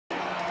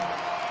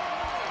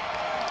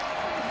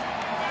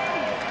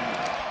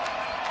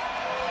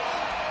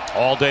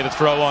All day to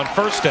throw on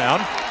first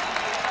down.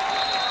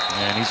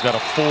 And he's got a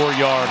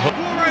 4-yard hook.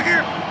 Right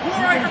here.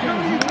 Right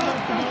here.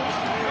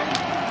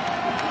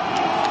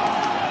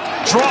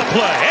 Draw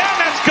play, and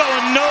that's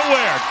going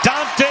nowhere.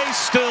 Dante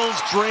Stills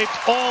draped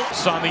all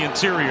on the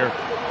interior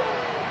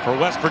for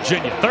West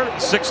Virginia. 3rd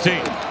and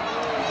 16.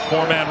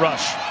 4-man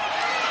rush.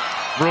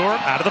 Brewer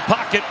out of the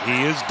pocket.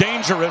 He is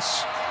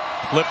dangerous.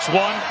 Flips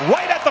one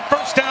right at the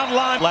first down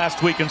line.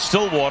 Last week in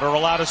Stillwater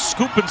allowed a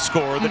scoop and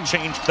score that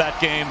changed that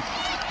game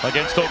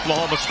against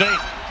Oklahoma State.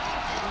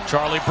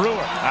 Charlie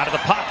Brewer out of the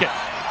pocket.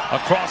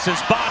 Across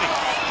his body.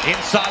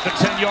 Inside the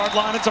 10-yard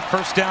line. It's a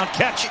first down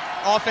catch.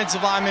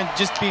 Offensive lineman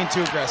just being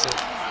too aggressive.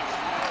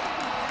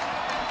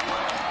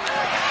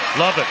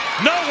 Love it.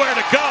 Nowhere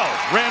to go.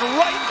 Ran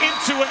right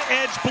into an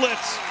edge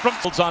blitz from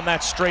on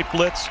that straight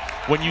blitz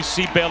when you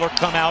see Baylor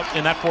come out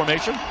in that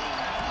formation.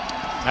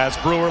 As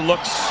Brewer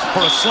looks for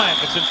a slant,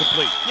 it's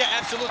incomplete. Yeah,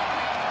 absolutely.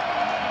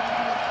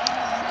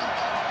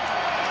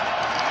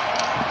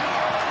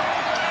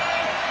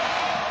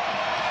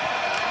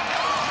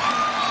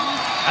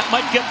 That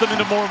might get them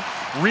into more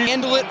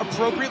handle it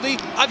appropriately.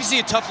 Obviously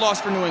a tough loss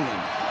for New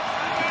England.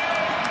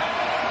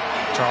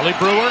 Charlie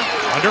Brewer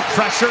under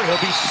pressure. He'll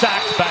be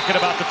sacked back at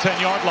about the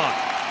 10-yard line.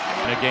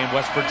 In a game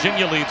West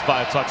Virginia leads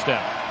by a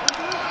touchdown.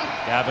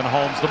 Gavin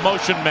Holmes, the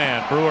motion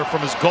man. Brewer from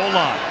his goal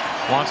line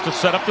wants to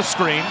set up the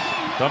screen.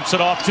 Dumps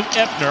it off to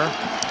Ebner.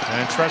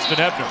 And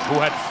Treston Ebner, who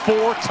had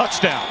 4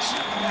 touchdowns.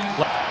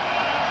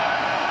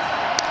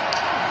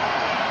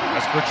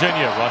 West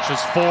Virginia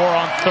rushes 4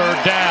 on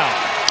 3rd down.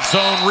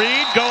 Zone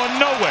read going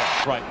nowhere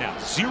right now.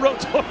 0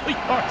 total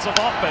yards of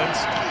offense.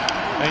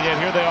 And yet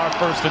here they are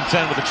 1st and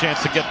 10 with a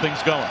chance to get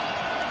things going.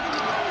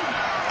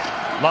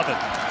 Love it.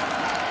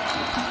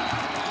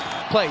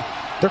 Play.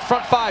 Their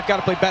front 5 got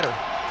to play better.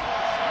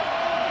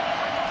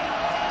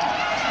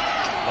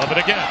 Love it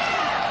again.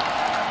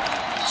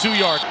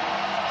 2-yard.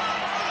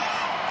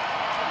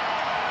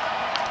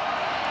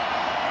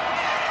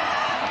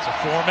 It's a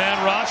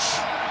 4-man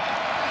rush.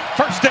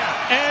 First down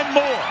and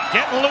more.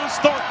 Getting loose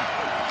Thornton.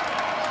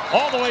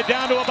 All the way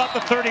down to about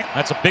the 30.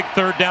 That's a big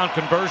 3rd down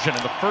conversion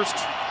and the first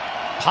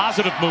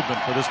positive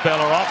movement for this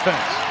Baylor offense.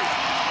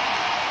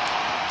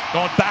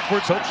 Going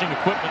backwards, coaching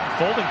equipment and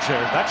folding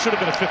chairs. That should have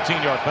been a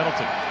 15-yard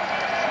penalty.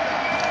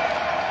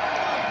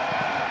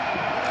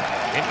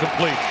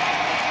 Incomplete.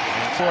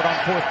 And forward on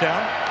 4th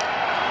down.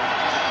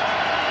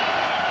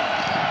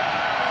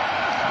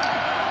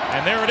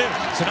 And there it is.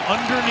 It's an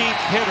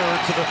underneath hitter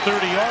to the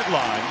 30-yard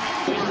line.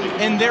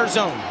 In their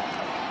zone.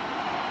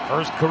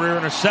 First career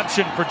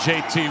interception for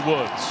J.T.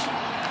 Woods.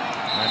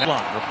 And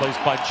replaced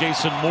by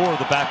Jason Moore,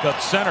 the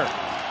backup center,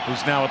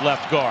 who's now at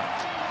left guard.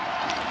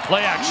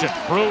 Play action.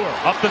 Brewer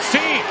up the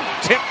seam.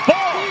 Tip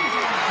ball.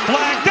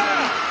 Flag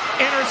down.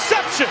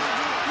 Interception.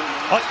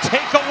 A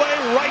takeaway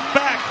right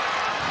back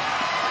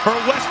for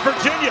West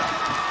Virginia.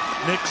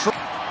 Nick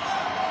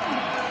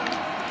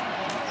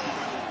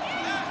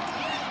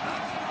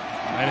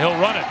and he'll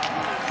run it.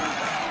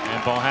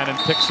 And Bohannon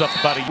picks up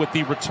with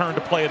the return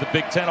to play of the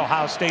Big Ten.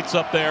 Ohio State's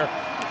up there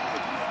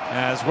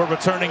as we're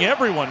returning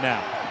everyone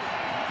now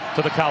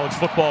to the college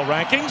football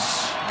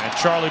rankings. And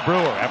Charlie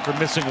Brewer, after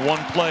missing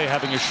 1 play,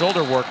 having his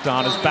shoulder worked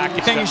on, is back.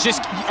 The thing is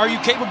just, are you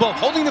capable of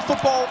holding the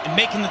football and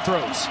making the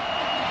throws?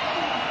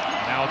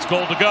 Now it's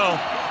goal to go.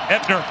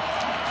 Ebner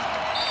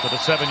to the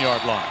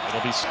 7-yard line.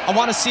 It'll be. I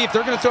want to see if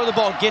they're going to throw the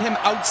ball, get him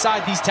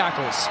outside these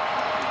tackles.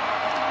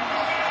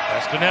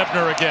 Preston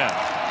Ebner again.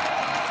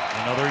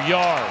 Another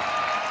yard.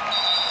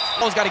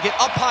 Ball's got to get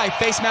up high,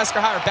 face mask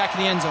or higher, back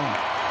in the end zone.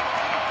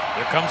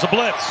 Here comes a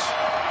blitz.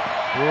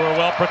 Brewer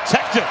well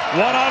protected.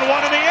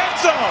 One-on-one in the end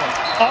zone.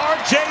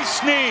 R.J.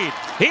 Sneed.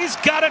 He's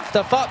got it.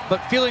 Stuff up,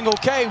 but feeling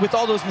okay with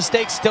all those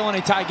mistakes still in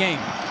a tie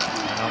game.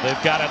 Now they've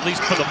got, at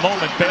least for the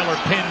moment, Baylor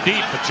pinned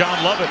deep, but John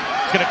Lovett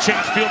is going to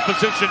change field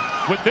position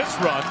with this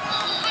run.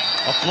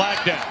 A flag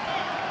down.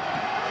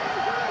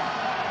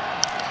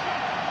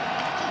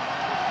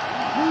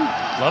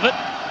 Lovett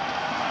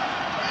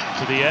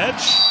to the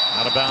edge.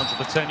 Out of bounds at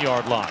the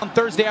 10-yard line. On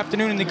Thursday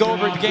afternoon, and they go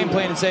over the game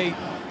plan and say,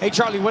 hey,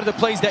 Charlie, what are the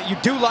plays that you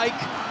do like?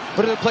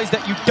 What are the plays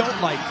that you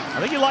don't like? I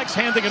think he likes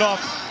handing it off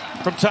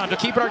from time to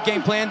keep it our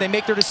game plan. They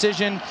make their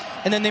decision,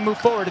 and then they move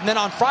forward. And then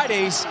on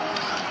Fridays,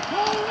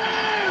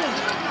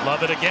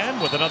 Love it again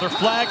with another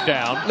flag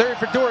down. Larry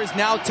Fedora is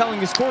now telling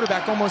his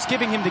quarterback, almost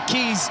giving him the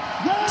keys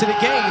to the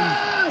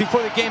game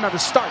before the game ever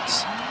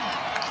starts.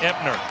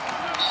 Ebner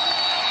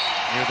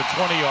near the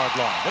 20-yard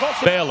line. But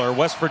also Baylor,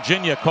 West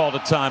Virginia called a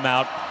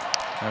timeout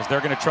as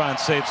they're going to try and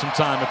save some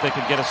time if they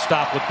can get a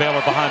stop with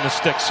Baylor behind the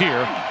sticks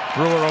here.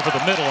 Brewer over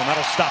the middle, and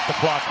that'll stop the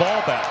clock.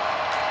 Ball back.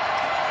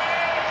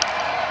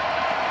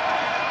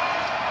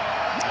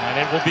 And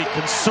it will be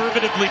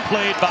conservatively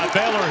played by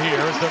Baylor here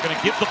as they're going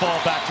to give the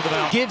ball back to the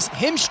mound. Gives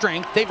him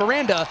strength, Dave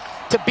Aranda,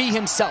 to be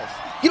himself.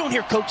 You don't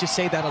hear coaches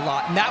say that a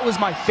lot, and that was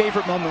my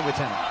favorite moment with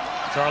him.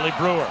 Charlie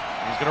Brewer,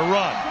 he's going to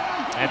run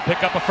and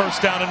pick up a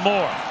first down and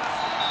more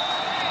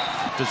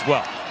as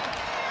well.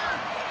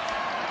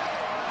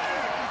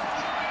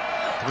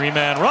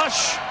 3-man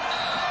rush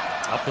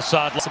up the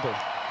sideline.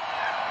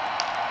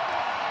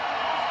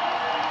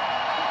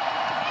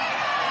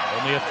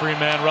 Only a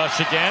three-man rush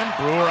again.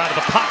 Brewer out of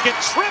the pocket,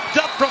 tripped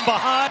up from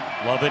behind.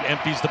 Lovett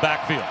empties the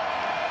backfield.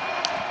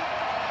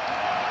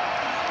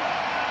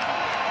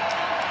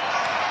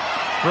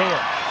 Brewer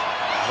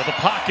out of the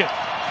pocket.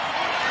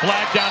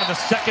 Flag down in the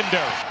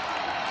secondary.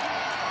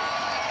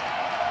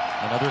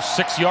 Another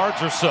 6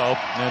 yards or so,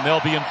 and they'll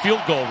be in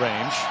field goal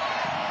range.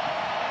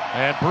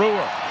 And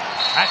Brewer,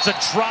 that's a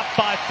drop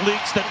by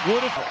Fleeks that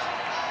would have.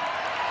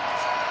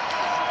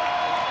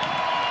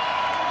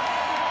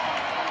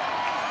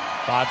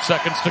 5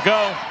 seconds to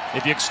go.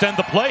 If you extend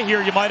the play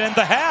here, you might end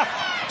the half.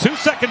 2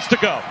 seconds to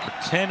go.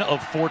 10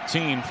 of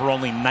 14 for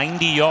only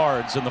 90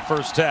 yards in the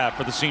first half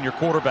for the senior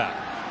quarterback.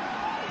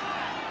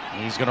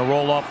 He's going to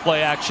roll off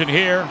play action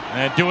here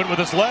and do it with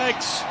his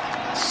legs.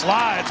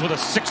 Slides with a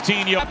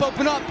 16-yard.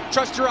 Open up.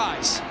 Trust your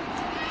eyes.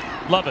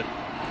 Lovett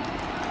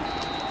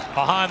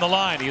behind the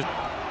line.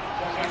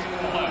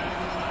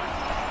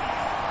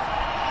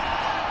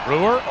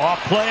 Brewer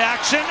off play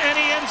action, and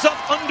he ends up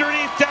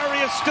underneath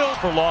Darius Stills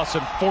for loss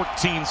and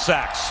 14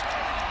 sacks.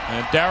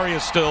 And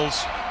Darius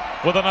Stills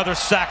with another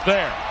sack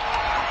there.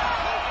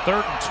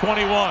 3rd and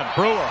 21.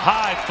 Brewer,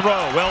 high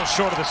throw, well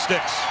short of the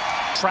sticks.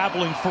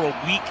 Traveling for a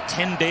week,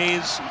 10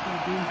 days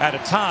at a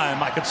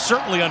time, I could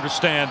certainly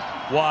understand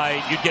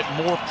why you'd get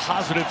more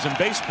positives in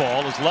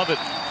baseball as Lovett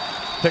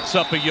picks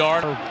up a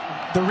yard.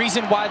 The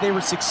reason why they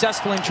were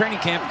successful in training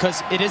camp,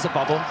 because it is a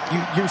bubble.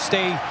 You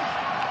stay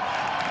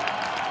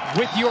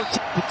with your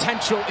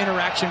potential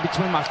interaction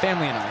between my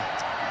family and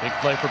I. Big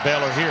play for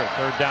Baylor here.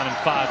 3rd down and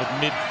 5 at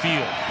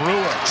midfield.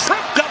 Brewer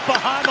tripped up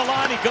behind the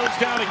line. He goes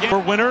down again. For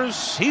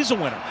winners, he's a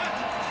winner.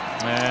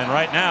 And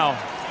right now,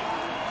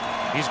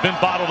 he's been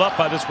bottled up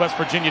by this West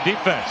Virginia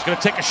defense. Going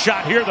to take a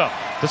shot here, though,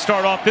 to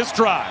start off this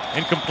drive.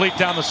 Incomplete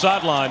down the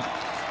sideline.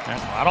 And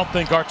I don't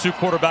think our two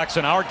quarterbacks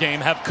in our game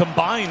have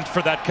combined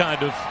for that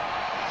kind of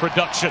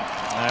production.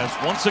 As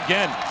once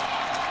again,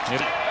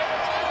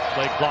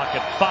 play clock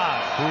at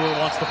 5. Brewer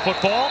wants the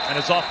football, and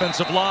his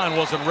offensive line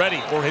wasn't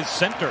ready, or his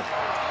center.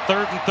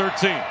 3rd and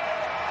 13.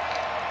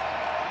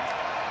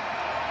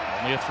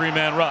 Only a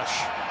three-man rush.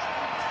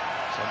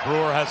 So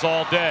Brewer has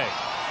all day.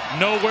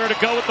 Nowhere to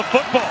go with the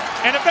football,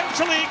 and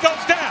eventually he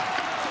goes down.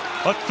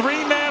 A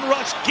three-man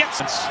rush gets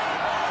it.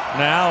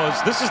 Now,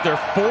 as this is their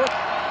 4th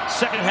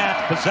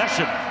second-half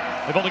possession,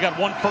 they've only got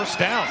 1 first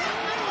down.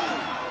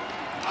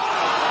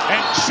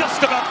 And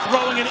just about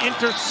throwing an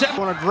interception.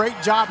 Doing a great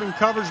job in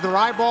coverage. Their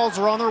eyeballs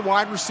are on their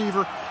wide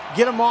receiver.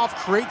 Get them off,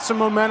 create some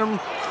momentum,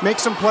 make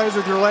some plays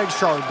with your legs,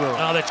 Charlie Brewer.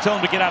 Now they tell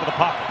him to get out of the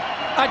pocket.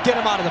 I'd get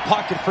him out of the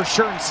pocket for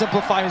sure and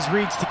simplify his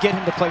reads to get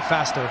him to play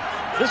faster.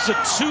 This is a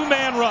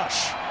 2-man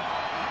rush.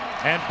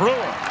 And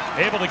Brewer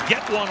able to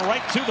get one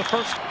right to the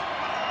first.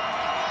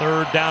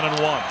 3rd down and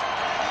 1.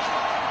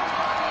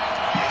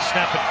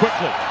 Snap it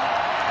quickly.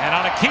 And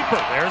on a keeper,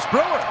 there's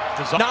Brewer.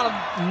 Not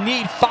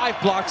need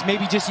 5 blocks,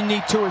 maybe just you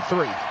need 2 or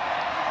 3.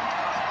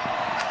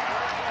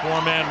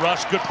 4-man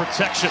rush, good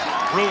protection.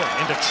 Brewer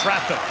into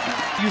traffic.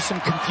 Use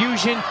some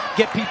confusion,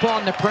 get people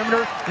on the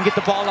perimeter, and get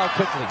the ball out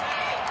quickly.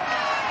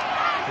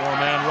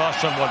 4-man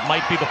rush on what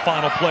might be the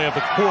final play of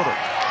the quarter.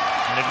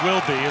 And it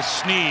will be as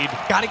Snead.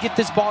 Got to get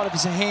this ball out of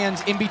his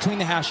hands in between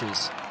the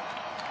hashes.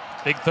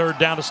 Big 3rd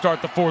down to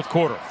start the 4th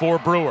quarter for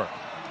Brewer.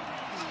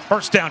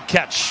 First down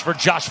catch for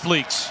Josh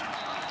Fleeks.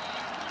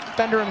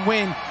 Defender and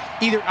win,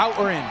 either out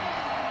or in.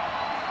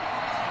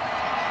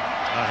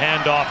 A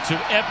handoff to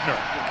Ebner.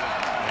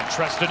 And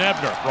Treston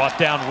Ebner brought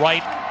down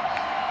right.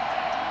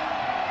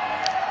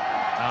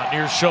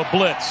 Mountaineers show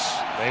blitz.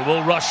 They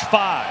will rush 5.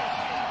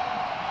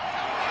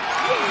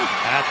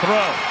 That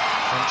throw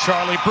from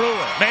Charlie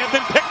Brewer may have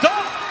been picked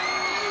off.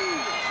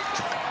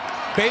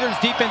 Baylor's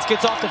defense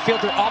gets off the field.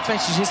 Their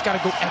offense has just got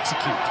to go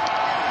execute.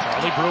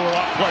 Charlie Brewer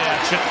off play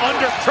action,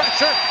 under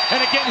pressure,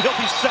 and again he'll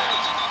be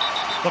sacked.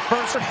 The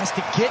first has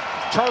to get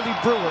Charlie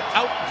Brewer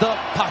out the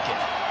pocket.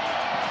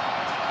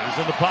 He's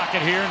in the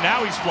pocket here.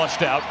 Now he's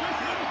flushed out.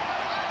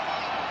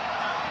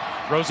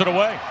 Throws it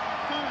away.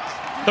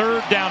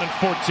 3rd down and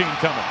 14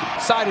 coming.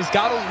 Side has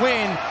got to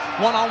win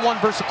one-on-one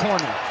versus a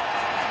corner.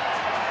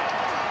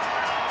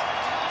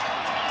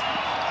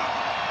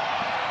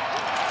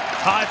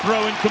 High throw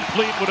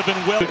incomplete would have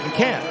been well.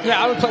 Yeah,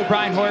 I would play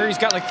Brian Hoyer. He's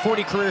got like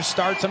 40 career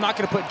starts. I'm not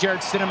going to put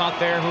Jared Stidham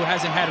out there who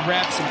hasn't had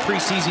reps in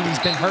preseason.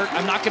 He's been hurt.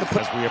 I'm not going to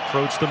put. As we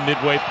approach the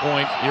midway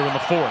point here in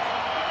the 4th.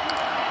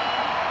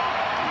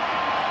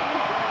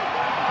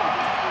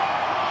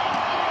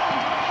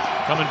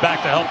 Coming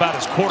back to help out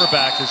his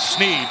quarterback is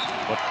Snead.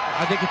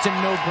 I think it's a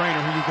no-brainer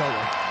who you go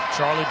with.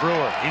 Charlie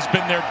Brewer. He's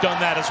been there,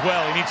 done that as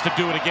well. He needs to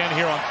do it again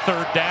here on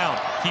 3rd down.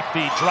 Keep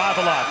the drive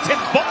alive.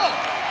 Tipped ball.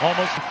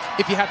 Almost.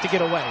 If you have to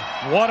get away.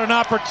 What an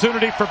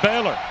opportunity for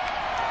Baylor.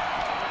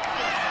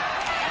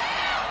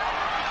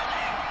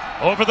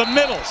 Over the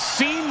middle.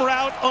 Seam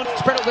route.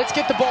 Spread it. Let's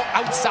get the ball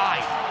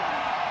outside.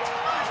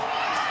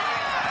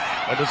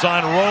 A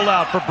design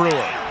rollout for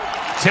Brewer.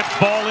 Tipped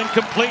ball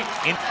incomplete.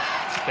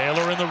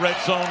 Baylor in the red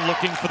zone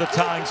looking for the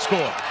tying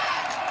score.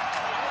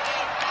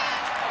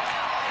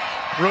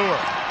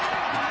 Brewer.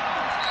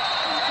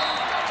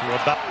 To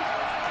about.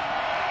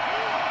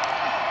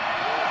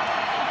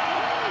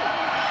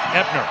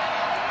 Ebner.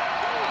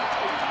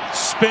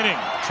 Spinning,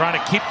 trying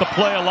to keep the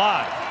play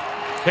alive.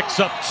 Picks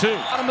up 2.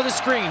 Bottom of the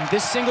screen,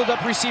 this singled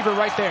up receiver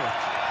right there.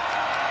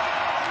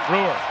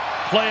 Brewer,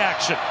 play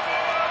action.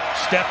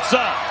 Steps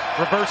up,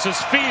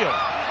 reverses field.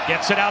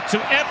 Gets it out to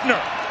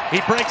Ebner.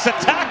 He breaks a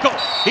tackle.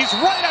 He's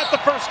right at the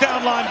first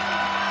down line.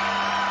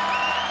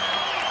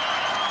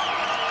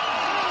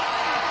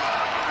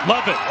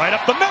 Love it, right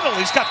up the middle.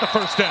 He's got the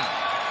first down.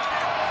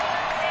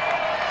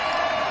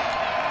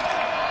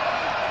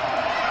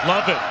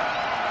 Love it.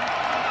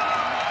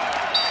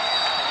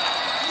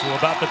 To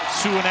about the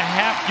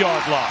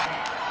 2.5-yard line.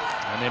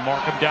 And they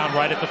mark him down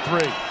right at the 3.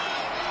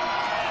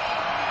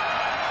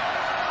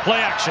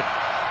 Play action.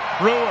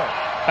 Brewer,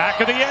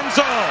 back of the end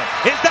zone.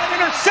 Is that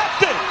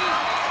intercepted?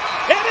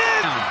 It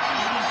is!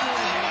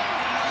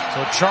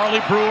 So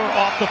Charlie Brewer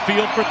off the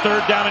field for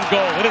 3rd down and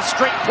goal. It is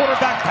straight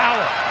quarterback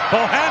power.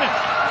 Bohannon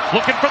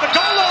looking for the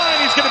goal line.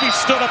 He's going to be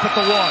stood up at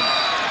the 1.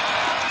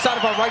 Side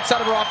of our right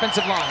side of our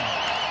offensive line.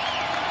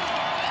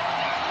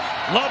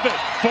 Love it.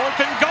 4th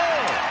and goal.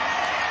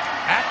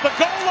 At the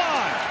goal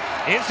line.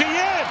 Is he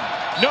in?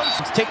 No.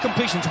 Take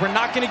completions. We're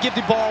not going to give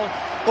the ball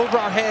over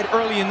our head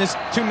early in this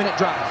 2-minute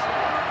drive.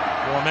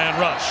 4-man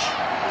rush.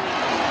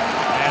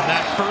 And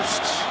that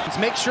first. Let's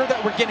make sure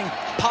that we're getting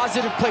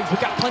positive plays.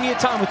 We've got plenty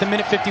of time with the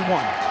minute 51.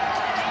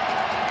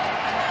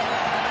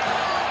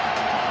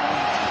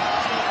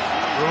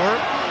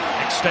 Brewer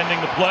extending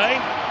the play.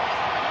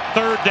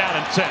 3rd down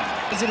and 10.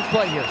 Positive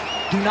play here.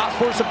 Do not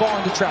force a ball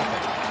into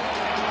traffic.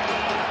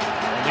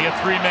 Only a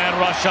 3-man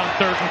rush on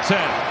 3rd and 10.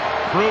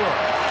 Brewer,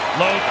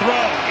 low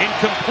throw,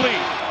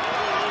 incomplete.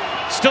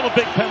 Still a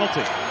big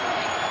penalty.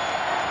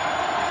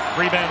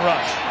 3-man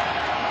rush.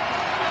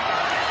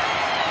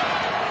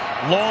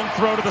 Long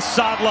throw to the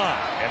sideline.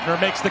 Ebner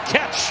makes the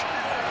catch.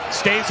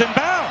 Stays in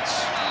bounds.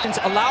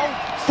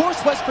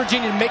 Force West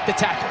Virginia to make the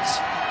tackles.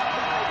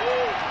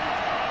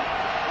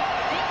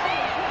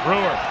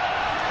 Brewer,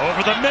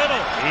 over the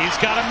middle. He's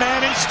got a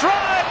man in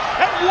stride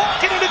and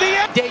walking into the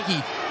end.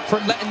 Daggy for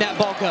letting that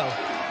ball go.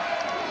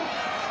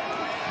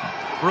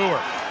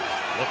 Brewer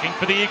looking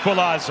for the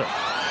equalizer.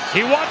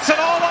 He wants it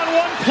all on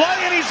one play,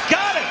 and he's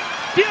got it.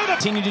 Beautiful.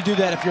 Continue to do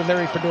that if you're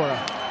Larry Fedora.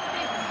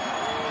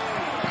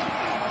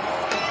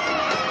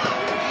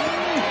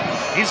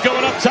 He's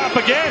going up top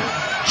again.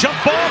 Jump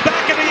ball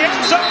back in the end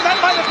zone. That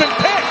might have been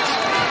picked.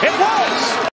 It was.